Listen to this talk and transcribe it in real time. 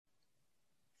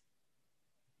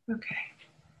Okay.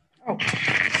 Oh.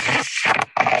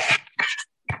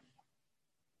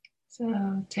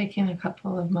 So taking a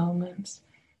couple of moments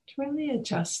to really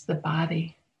adjust the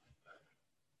body. I've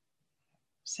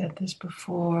said this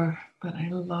before, but I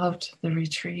loved the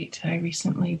retreat I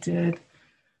recently did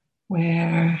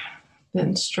where the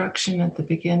instruction at the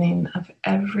beginning of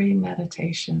every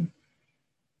meditation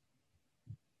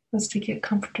was to get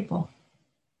comfortable.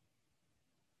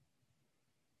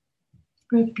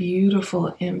 A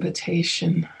beautiful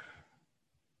invitation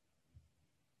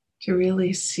to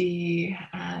really see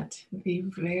at the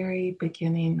very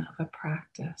beginning of a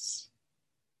practice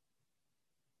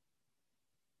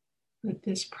that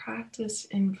this practice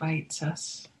invites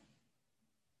us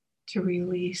to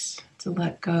release, to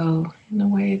let go in a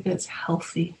way that's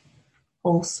healthy,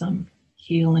 wholesome,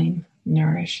 healing,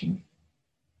 nourishing.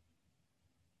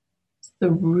 It's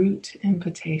the root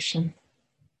invitation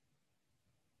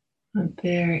that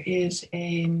there is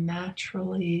a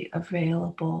naturally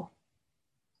available,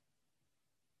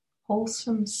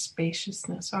 wholesome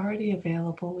spaciousness already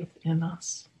available within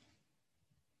us.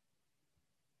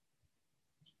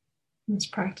 This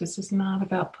practice is not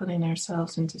about putting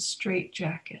ourselves into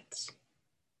straitjackets,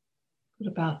 but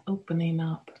about opening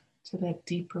up to that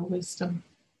deeper wisdom,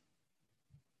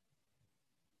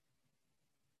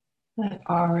 that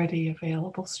already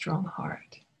available strong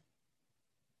heart.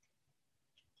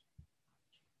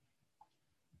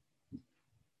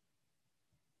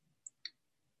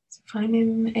 So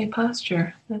finding a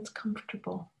posture that's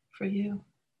comfortable for you.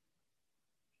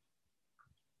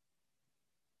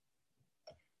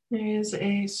 There is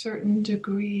a certain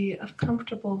degree of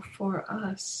comfortable for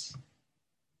us.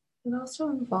 It also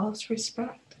involves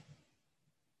respect.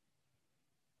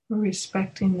 We're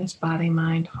respecting this body,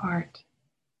 mind, heart.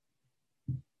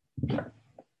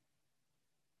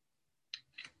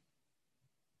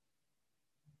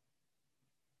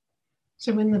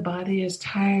 So when the body is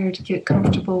tired, get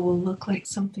comfortable will look like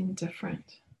something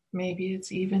different. Maybe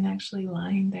it's even actually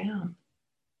lying down.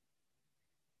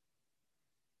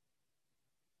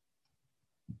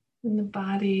 When the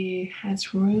body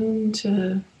has room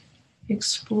to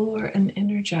explore an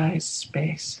energized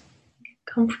space, get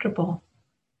comfortable.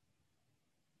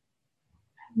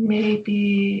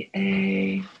 Maybe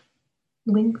a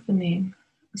lengthening,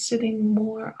 sitting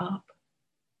more up,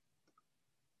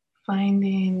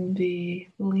 finding the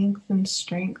length and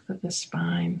strength of the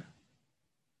spine,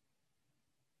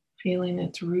 feeling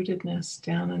its rootedness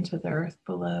down into the earth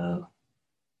below,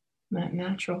 that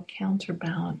natural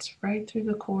counterbalance right through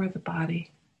the core of the body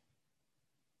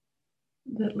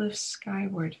that lifts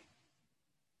skyward.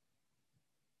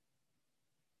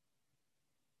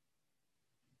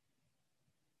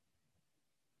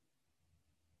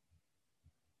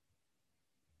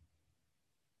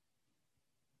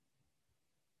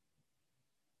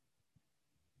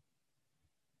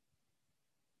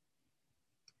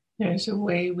 There's a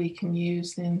way we can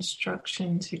use the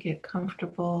instruction to get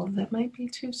comfortable that might be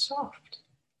too soft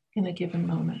in a given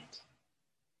moment.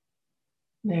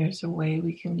 There's a way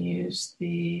we can use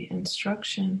the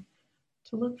instruction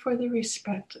to look for the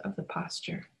respect of the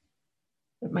posture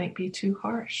that might be too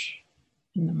harsh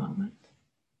in the moment.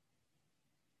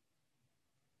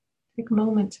 Take a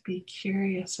moment to be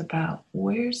curious about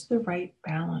where's the right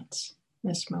balance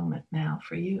this moment now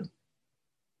for you.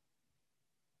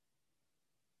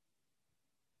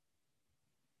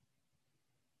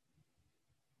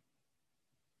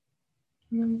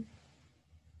 And then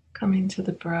coming to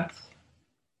the breath,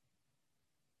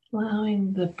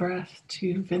 allowing the breath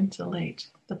to ventilate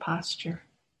the posture.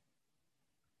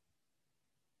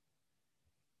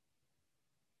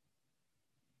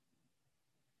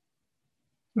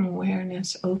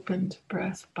 Awareness open to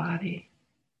breath, body,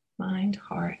 mind,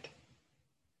 heart,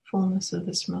 fullness of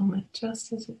this moment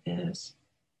just as it is.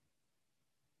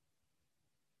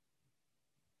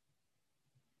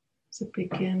 As it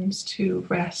begins to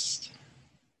rest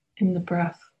in the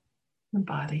breath, the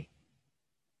body.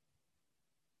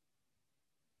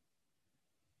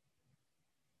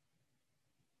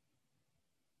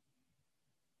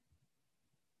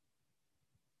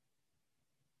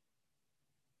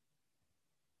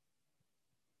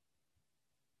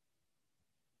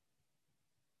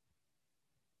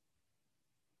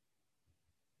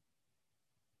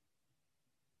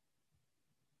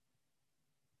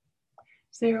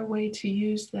 Is there a way to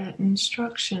use that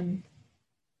instruction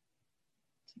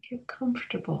to get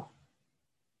comfortable,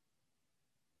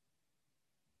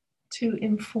 to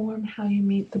inform how you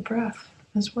meet the breath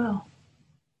as well?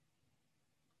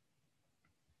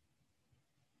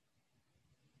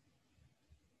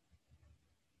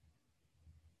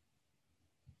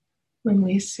 When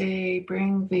we say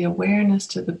bring the awareness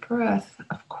to the breath,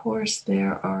 of course,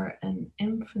 there are an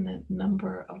infinite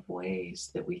number of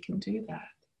ways that we can do that.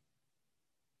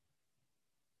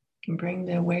 We can bring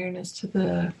the awareness to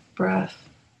the breath,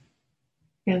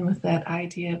 again, with that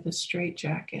idea of the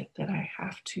straitjacket, that I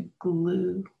have to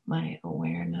glue my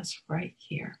awareness right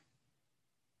here.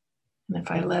 And if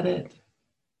I let it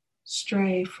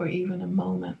stray for even a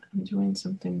moment, I'm doing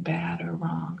something bad or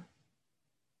wrong.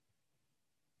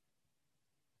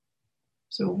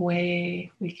 So a way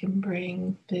we can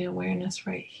bring the awareness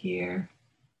right here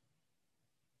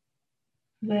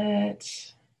that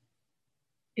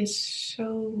is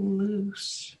so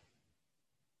loose,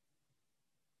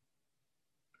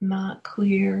 not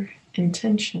clear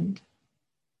intentioned,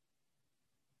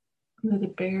 that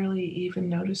it barely even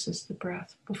notices the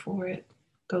breath before it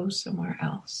goes somewhere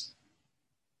else.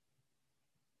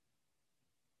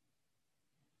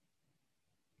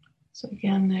 So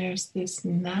again, there's this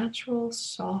natural,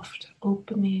 soft,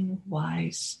 opening,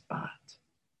 wise spot.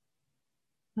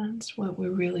 That's what we're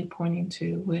really pointing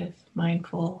to with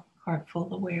mindful,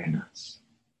 heartful awareness.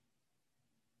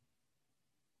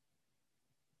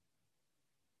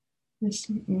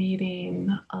 This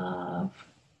meeting of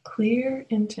clear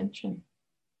intention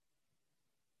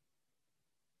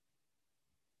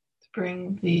to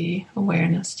bring the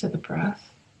awareness to the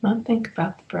breath. Not think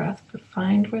about the breath, but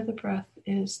find where the breath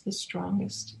is the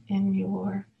strongest in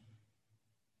your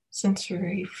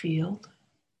sensory field.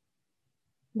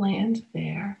 Land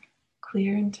there,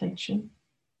 clear intention.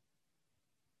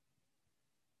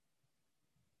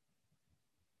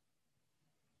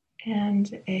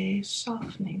 And a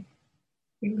softening,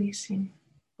 releasing,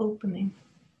 opening.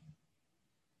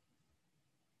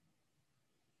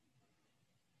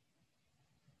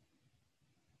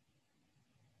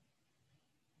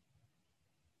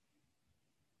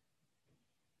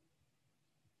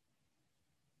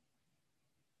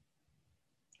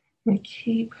 We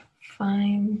keep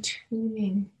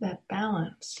fine-tuning that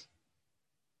balance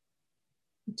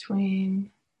between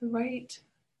the right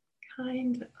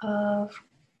kind of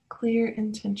clear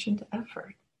intentioned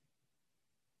effort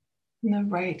and the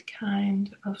right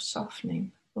kind of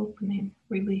softening, opening,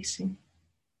 releasing.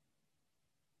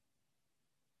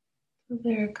 So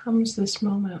there comes this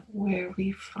moment where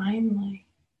we finally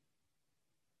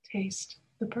taste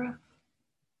the breath.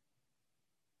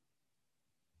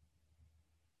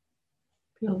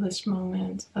 Feel this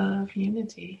moment of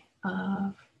unity,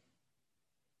 of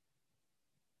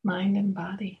mind and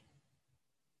body.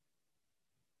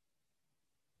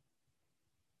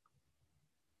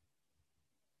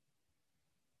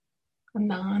 A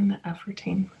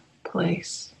non-efforting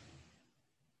place.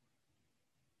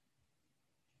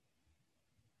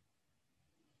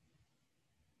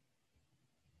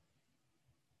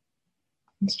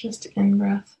 It's just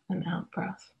in-breath and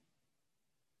out-breath.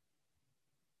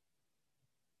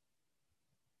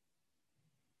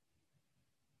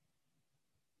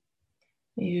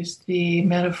 I use the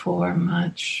metaphor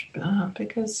much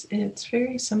because it's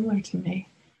very similar to me.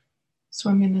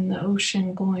 Swimming in the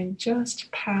ocean, going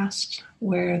just past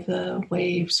where the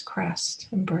waves crest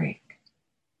and break,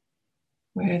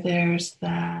 where there's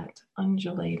that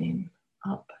undulating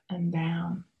up and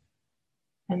down.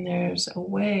 And there's a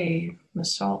way the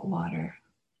salt water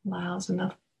allows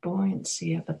enough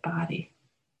buoyancy of the body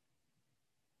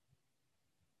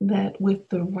that with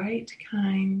the right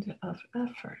kind of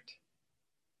effort,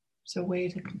 it's a way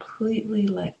to completely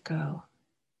let go.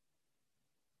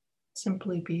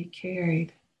 Simply be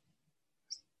carried,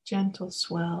 gentle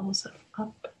swells of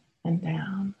up and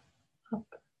down,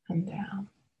 up and down.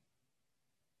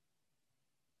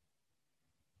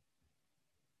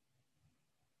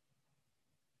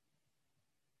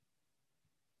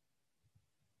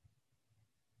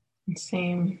 And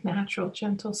same natural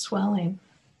gentle swelling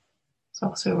is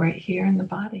also right here in the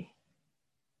body,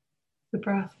 the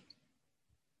breath.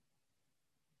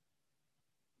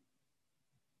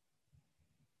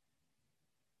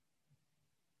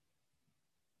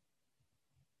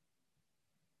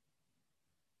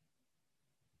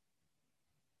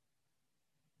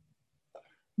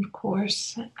 Of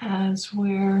course, as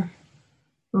we're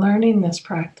learning this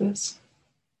practice,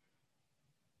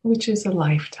 which is a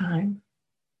lifetime,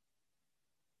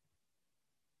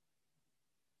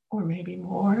 or maybe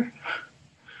more,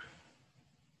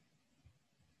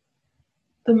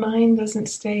 the mind doesn't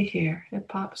stay here. It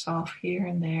pops off here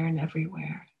and there and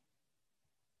everywhere.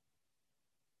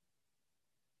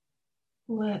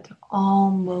 Let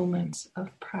all moments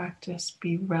of practice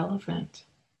be relevant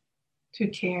to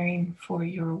caring for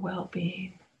your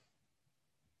well-being.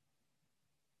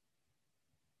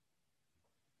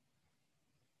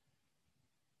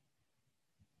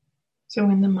 So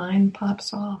when the mind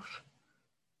pops off,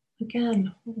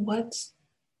 again, what's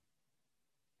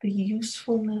the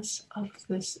usefulness of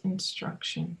this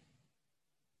instruction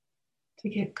to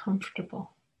get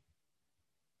comfortable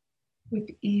with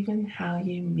even how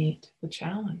you meet the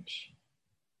challenge?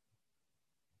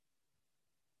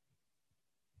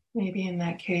 Maybe in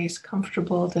that case,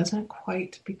 comfortable doesn't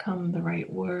quite become the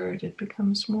right word. It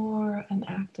becomes more an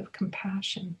act of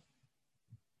compassion.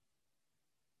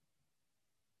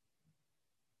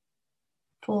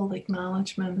 Full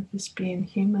acknowledgement of this being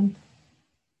human.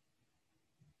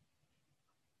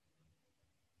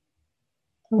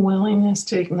 A willingness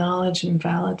to acknowledge and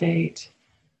validate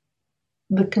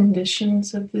the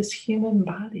conditions of this human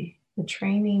body, the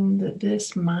training that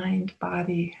this mind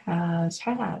body has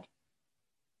had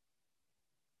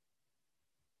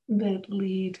that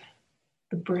lead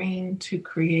the brain to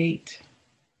create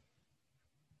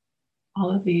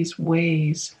all of these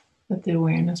ways that the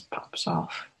awareness pops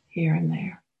off here and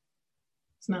there.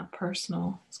 It's not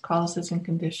personal. It's causes and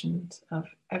conditions of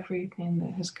everything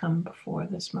that has come before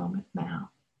this moment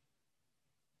now.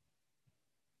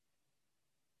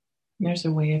 And there's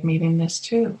a way of meeting this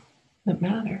too that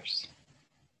matters.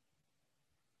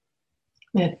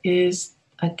 That is,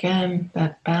 again,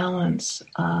 that balance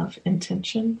of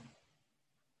intention,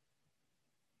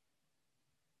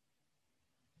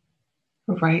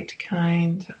 right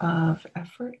kind of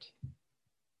effort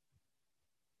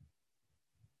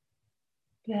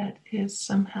that is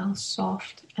somehow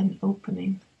soft and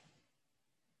opening.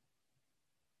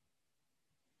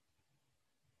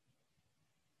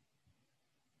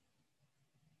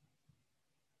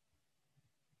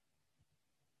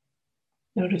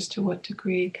 Notice to what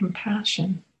degree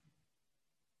compassion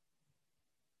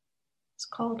is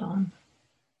called on.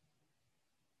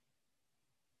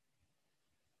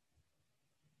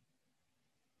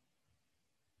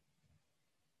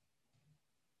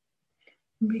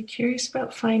 Be curious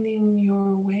about finding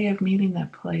your way of meeting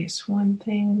that place. One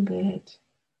thing that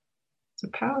is a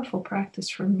powerful practice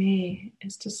for me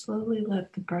is to slowly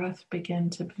let the breath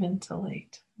begin to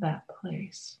ventilate that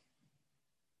place,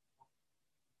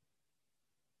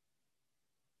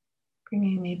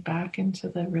 bringing me back into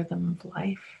the rhythm of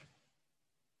life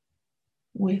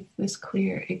with this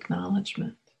clear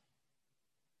acknowledgement.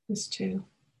 This too,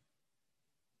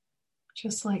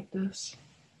 just like this.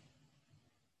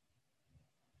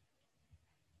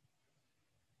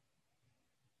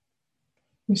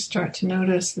 You start to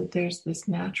notice that there's this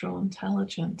natural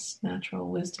intelligence, natural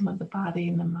wisdom of the body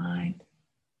and the mind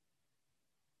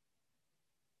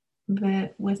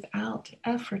that without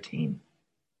efforting,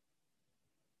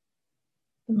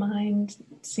 the mind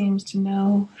seems to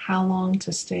know how long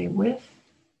to stay with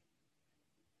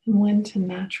and when to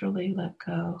naturally let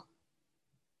go.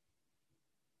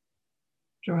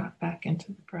 Drop back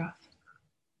into the breath.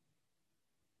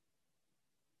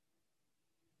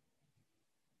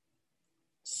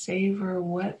 Savor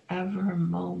whatever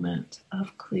moment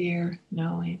of clear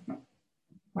knowing,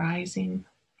 rising,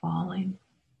 falling,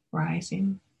 breath,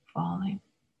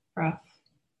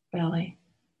 belly,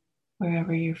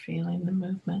 wherever you're feeling the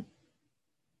movement.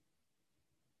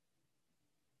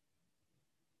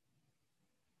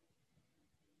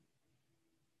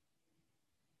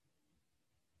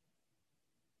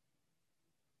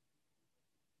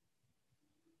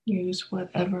 Use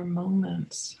whatever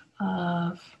moments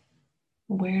of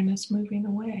awareness moving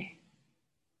away.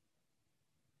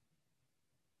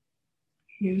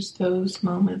 Use those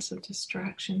moments of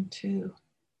distraction too.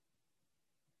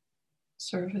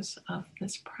 Service of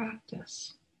this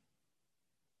practice.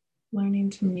 Learning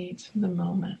to meet the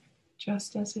moment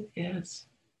just as it is.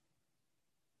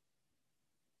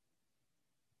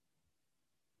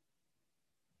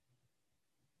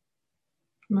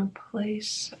 From a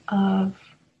place of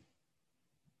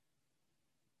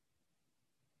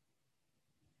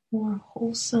more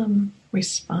wholesome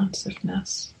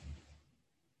responsiveness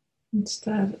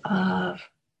instead of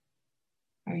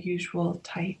our usual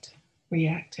tight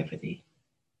reactivity.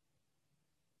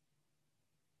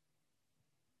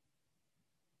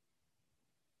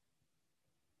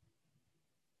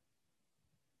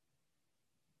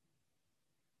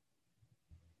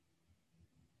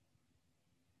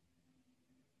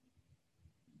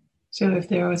 So if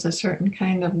there was a certain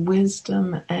kind of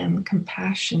wisdom and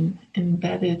compassion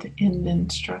embedded in the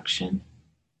instruction,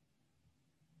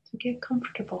 to get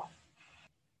comfortable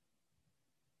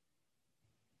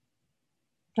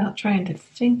without trying to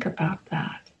think about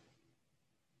that,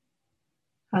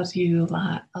 as you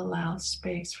allow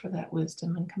space for that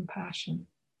wisdom and compassion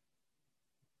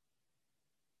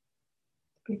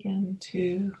to begin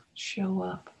to show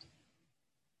up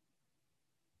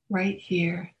right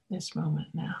here, this moment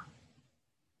now.